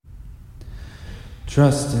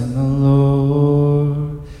Trust in the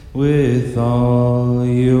Lord with all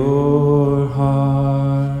your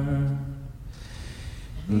heart.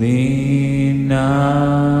 Lean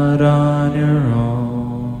not on your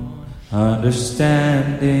own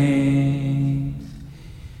understanding.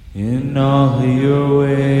 In all your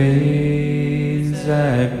ways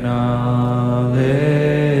acknowledge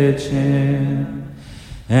Him,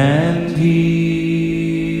 and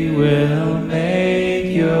He will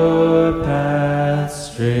make your path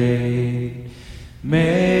straight.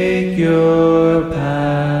 Make your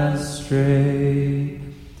path straight.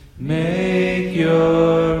 Make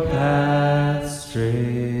your path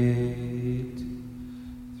straight.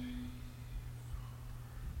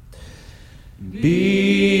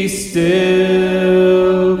 Be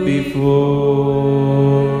still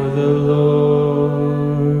before the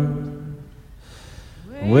Lord.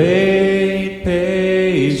 Wait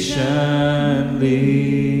patiently.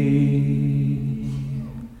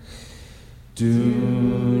 Do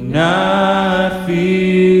not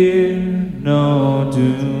fear, no,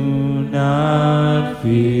 do not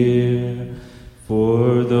fear,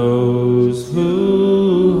 for those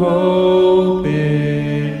who hope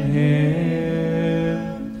in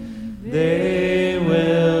Him, they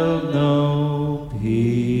will know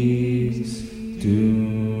peace.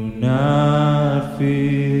 Do not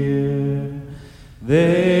fear,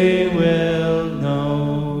 they will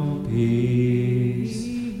know peace.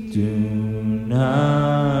 Do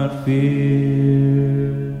not fear.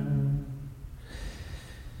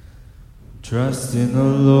 Trust in the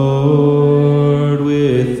Lord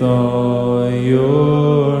with all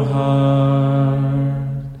your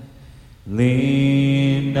heart.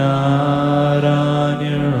 Lean not on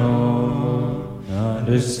your own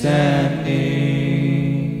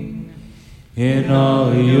understanding. In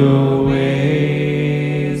all your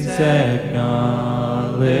ways acknowledge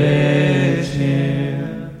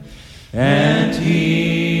Him, and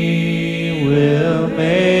He will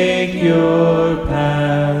make your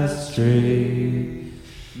path straight.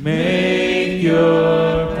 Make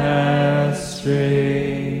your path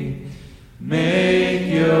straight. Make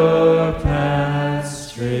your path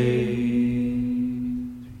straight.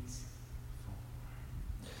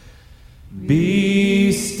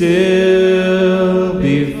 Be still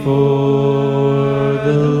before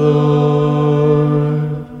the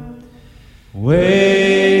Lord.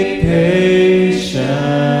 Wait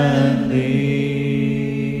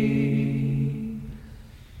patiently.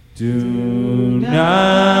 Do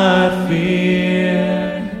not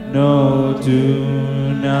fear, no,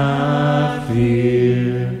 do not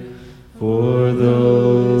fear, for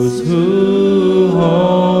those who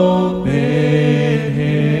hope in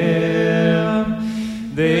Him,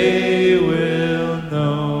 they will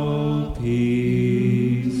know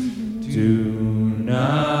peace. Do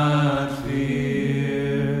not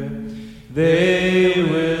fear, they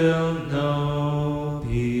will know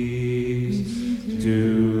peace.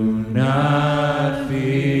 Do not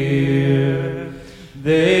fear,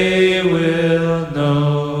 they will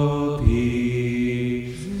know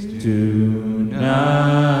peace. Do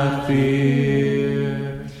not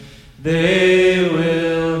fear, they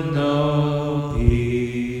will know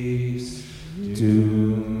peace.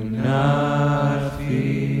 Do not